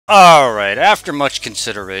Alright, after much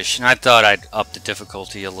consideration, I thought I'd up the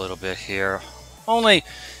difficulty a little bit here. Only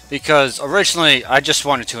because originally I just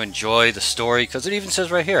wanted to enjoy the story, because it even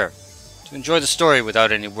says right here, to enjoy the story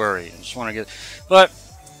without any worry. I just want to get, but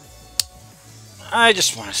I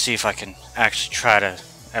just want to see if I can actually try to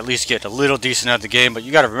at least get a little decent at the game, but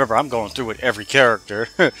you gotta remember, I'm going through with every character,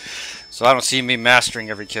 so I don't see me mastering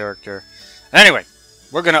every character. Anyway,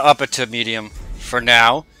 we're gonna up it to medium for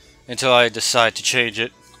now, until I decide to change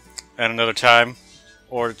it at another time,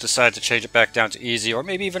 or decide to change it back down to easy, or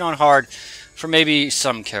maybe even on hard for maybe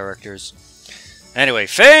some characters. Anyway,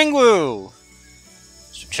 Feng Wei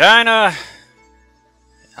from China.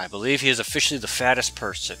 I believe he is officially the fattest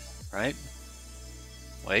person, right?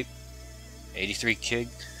 Wait, 83 King?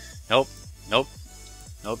 Nope, nope,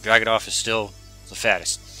 nope. Dragonoff is still the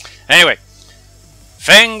fattest. Anyway,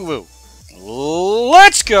 Feng Wei,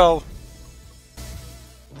 let's go.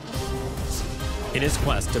 In his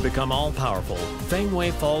quest to become all-powerful, Feng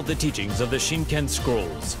Wei followed the teachings of the Shinken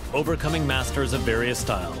Scrolls, overcoming masters of various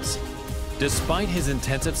styles. Despite his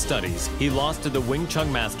intensive studies, he lost to the Wing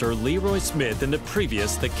Chun master Leroy Smith in the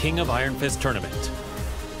previous The King of Iron Fist tournament.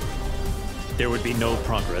 There would be no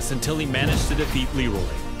progress until he managed to defeat Leroy.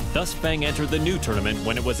 Thus, Feng entered the new tournament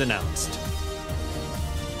when it was announced.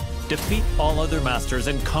 Defeat all other masters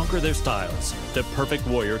and conquer their styles. The perfect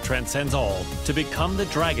warrior transcends all to become the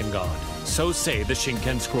Dragon God. So say the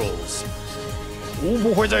Shinken Scrolls. 无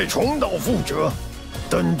不会再重蹈覆辙，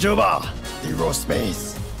等着吧 ，Leroy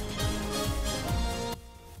Smith。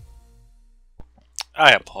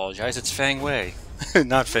 I apologize, it's Feng Wei,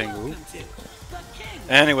 not Feng Wei.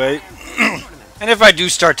 Anyway, and if I do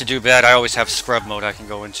start to do bad, I always have scrub mode I can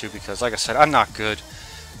go into because, like I said, I'm not good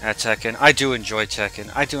at Tekken. I do enjoy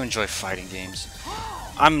Tekken. I do enjoy fighting games.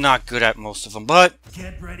 I'm not good at most of them, but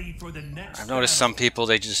I've noticed some people,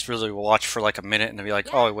 they just really watch for like a minute and they'll be like,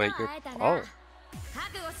 oh, wait, you're... Oh.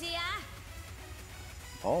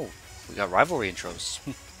 Oh, we got rivalry intros.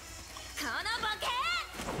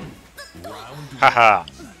 Haha.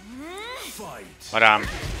 But,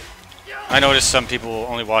 I noticed some people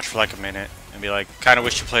only watch for like a minute and be like, kind of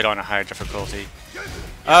wish you played on a higher difficulty.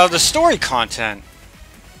 The story content,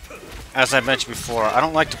 as I mentioned before, I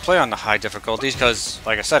don't like to play on the high difficulties because,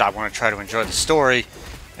 like I said, I want to try to enjoy the story,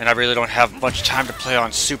 and I really don't have much time to play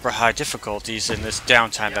on super high difficulties in this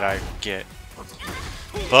downtime that I get.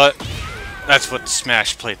 But that's what the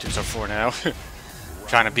Smash playthroughs are for now.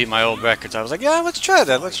 Trying to beat my old records. I was like, yeah, let's try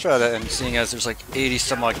that, and seeing as there's like 80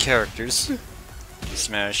 some odd characters in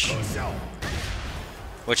Smash,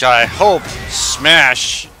 which I hope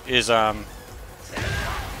Smash is I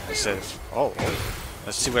said, oh.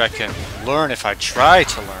 Let's see what I can learn if I try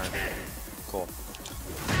to learn. Cool.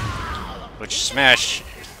 Which Smash,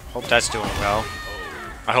 hope that's doing well.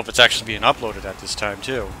 I hope it's actually being uploaded at this time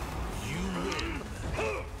too.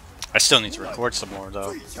 I still need to record some more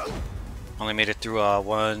though. Only made it through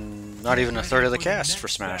not even a third of the cast for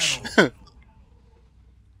Smash.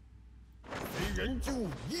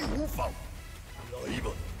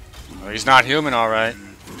 Oh, he's not human, alright.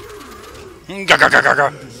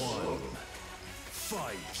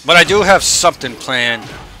 But I do have something planned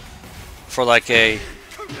for like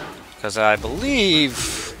because I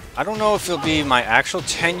believe, I don't know if it'll be my actual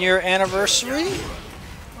 10-year anniversary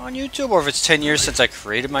on YouTube, or if it's 10 years since I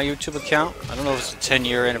created my YouTube account. I don't know if it's a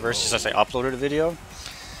 10-year anniversary since I uploaded a video.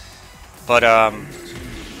 But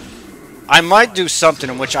I might do something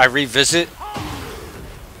in which I revisit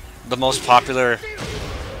the most popular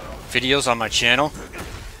videos on my channel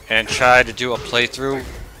and try to do a playthrough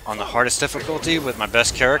on the hardest difficulty with my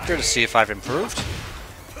best character to see if I've improved.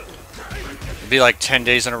 It'd be like 10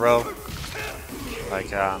 days in a row.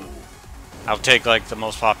 Like, I'll take like the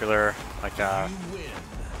most popular, like, yeah,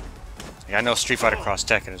 I know Street Fighter Cross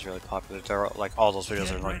Tekken is really popular. They're like, all those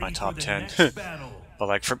videos are in like my top 10. But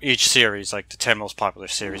like from each series, like the 10 most popular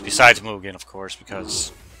series, besides Mugen, of course,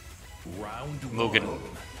 because Mugen,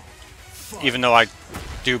 even though I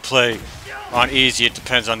do play on easy, it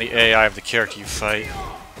depends on the AI of the character you fight.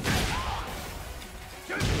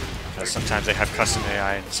 Because sometimes they have custom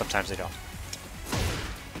AI and sometimes they don't.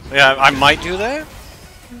 So yeah, I might do that.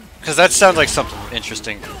 Because that sounds like something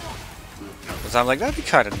interesting. Because I'm like, that'd be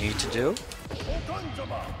kind of neat to do.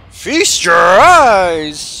 Feast your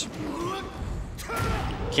eyes!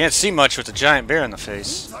 Can't see much with a giant bear in the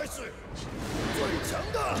face.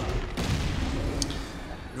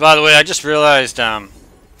 By the way, I just realized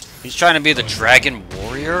he's trying to be the Dragon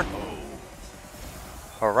Warrior.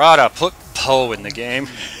 Harada, put Poe in the game.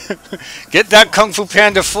 Get that Kung Fu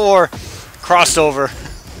Panda 4 crossover.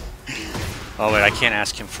 Oh wait, I can't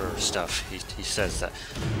ask him for stuff. He says that.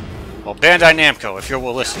 Well, Bandai Namco, if you're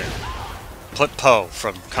listening, put Po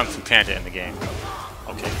from Kung Fu Panda in the game.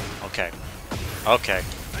 Okay, okay, okay,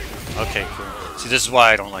 okay, cool. See, this is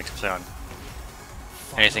why I don't like to play on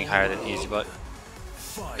anything higher than easy, but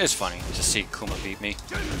it's funny to see Kuma beat me.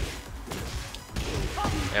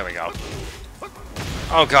 There we go.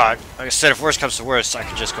 Oh god, like I said, if worst comes to worst, I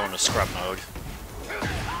could just go into scrub mode.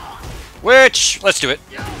 Which, let's do it.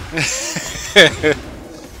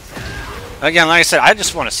 Again, like I said, I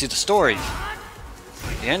just want to see the story.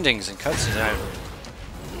 The endings and cutscenes.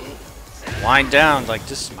 Wind down, like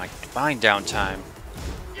this is my wind down time.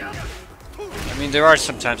 I mean, there are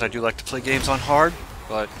sometimes I do like to play games on hard,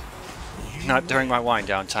 but not during my wind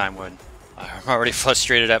down time when I'm already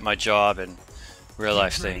frustrated at my job and real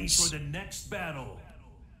life things.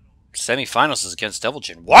 Semi-finals is against Devil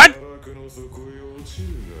Jin. What?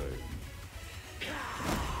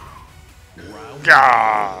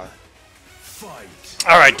 Gah!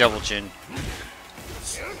 Alright, Devil Jin.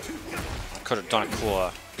 I could have done a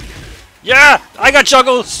cool. Yeah! I got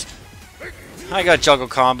juggles! I got juggle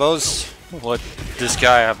combos. What? This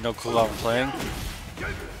guy, I have no clue how I'm playing.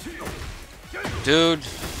 Dude,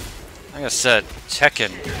 like I said,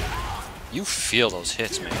 Tekken, you feel those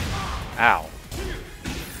hits, man. Ow.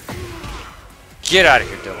 Get out of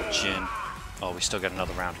here, Devil Jin. Oh, we still got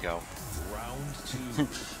another round to go.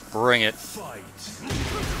 Bring it.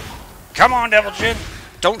 Come on, Devil Jin.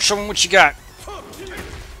 Don't show me what you got.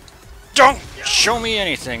 Don't show me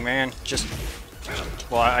anything, man. Just,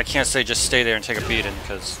 well, I can't say just stay there and take a beating,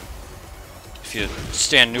 because if you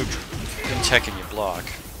stand neutral in Tekken, you block.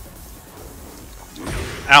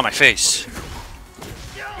 Ow, my face.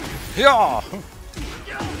 Yeah.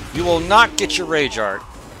 You will not get your rage art,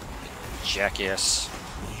 jackass.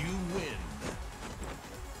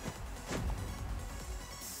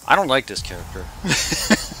 I don't like this character.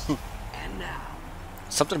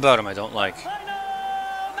 Something about him I don't like.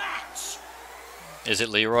 Is it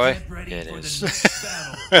Leroy? It is.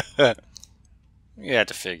 You had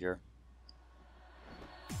to figure.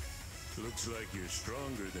 Looks like you're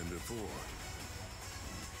stronger than before.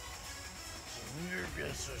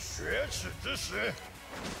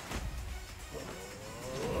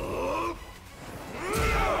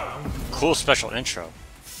 Cool special intro.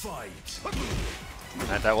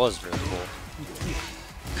 That was really cool.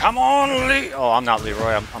 Come on, Lee! Oh, I'm not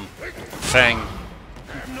Leroy. I'm Feng.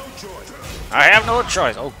 I have no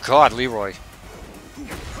choice. Oh God, Leroy.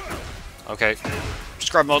 Okay,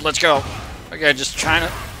 scrub mode. Let's go. Okay, just trying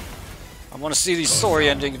to. I want to see these story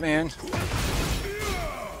endings, man.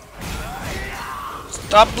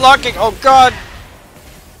 Stop blocking! Oh God!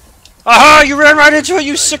 Aha! You ran right into it,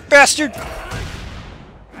 you sick bastard!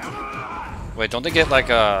 Wait, don't they get like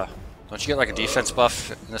a? Don't you get like a defense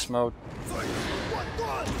buff in this mode?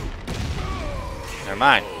 Never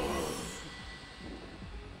mind.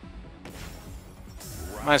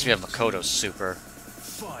 Reminds me of Makoto's super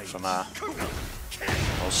from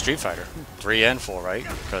old Street Fighter 3 and 4, right?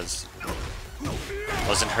 Because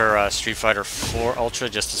wasn't her Street Fighter 4 Ultra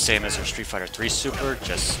just the same as her Street Fighter 3 Super?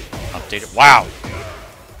 Just updated. Wow.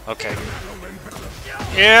 Okay.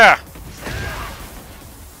 Yeah.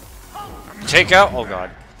 Take out. Oh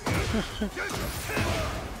God.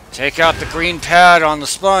 Take out the green pad on the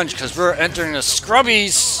sponge, because we're entering the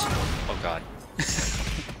scrubbies! Oh God.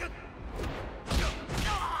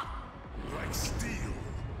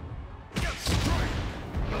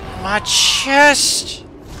 My chest!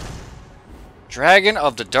 Dragon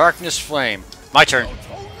of the Darkness Flame. My turn.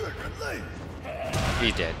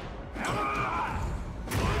 He dead.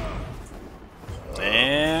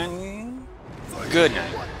 And good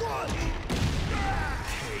night.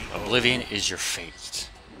 Oblivion is your fate.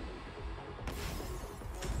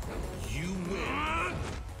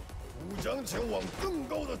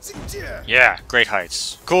 Yeah, great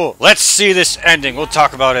heights. Cool. Let's see this ending. We'll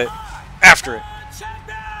talk about it after it.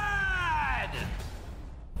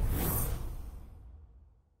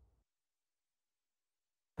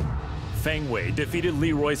 Feng Wei defeated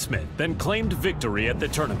Leroy Smith, then claimed victory at the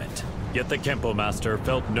tournament. Yet the Kempo Master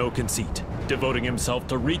felt no conceit, devoting himself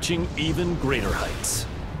to reaching even greater heights.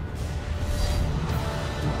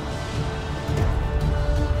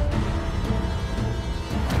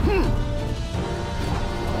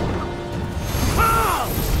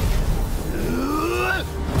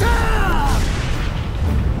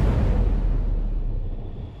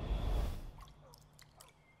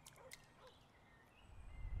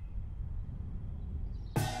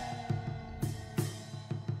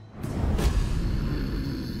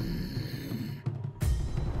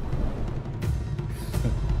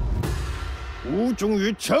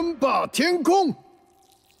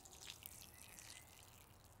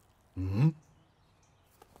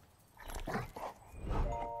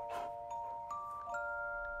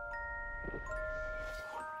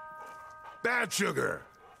 that, Sugar?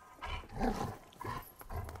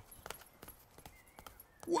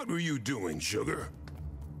 What were you doing, Sugar?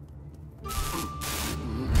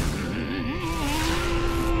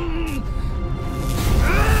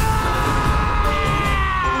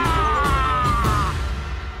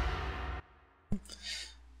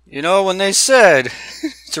 You know, when they said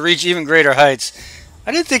to reach even greater heights,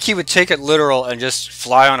 I didn't think he would take it literal and just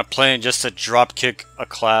fly on a plane just to drop kick a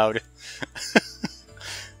cloud.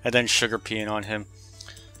 And then Sugar peeing on him.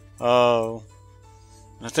 Oh.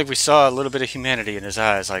 I think we saw a little bit of humanity in his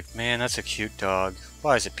eyes. Like, man, that's a cute dog.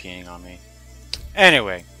 Why is it peeing on me?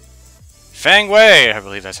 Anyway. Feng Wei, I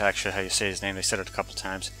believe that's actually how you say his name. They said it a couple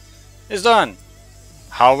times. Is done.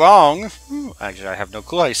 How long? Actually, I have no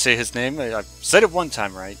clue how you say his name. I've said it one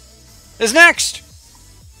time right. Is next!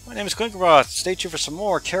 My name is Clinkeroith. Stay tuned for some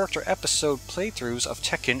more character episode playthroughs of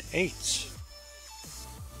Tekken 8.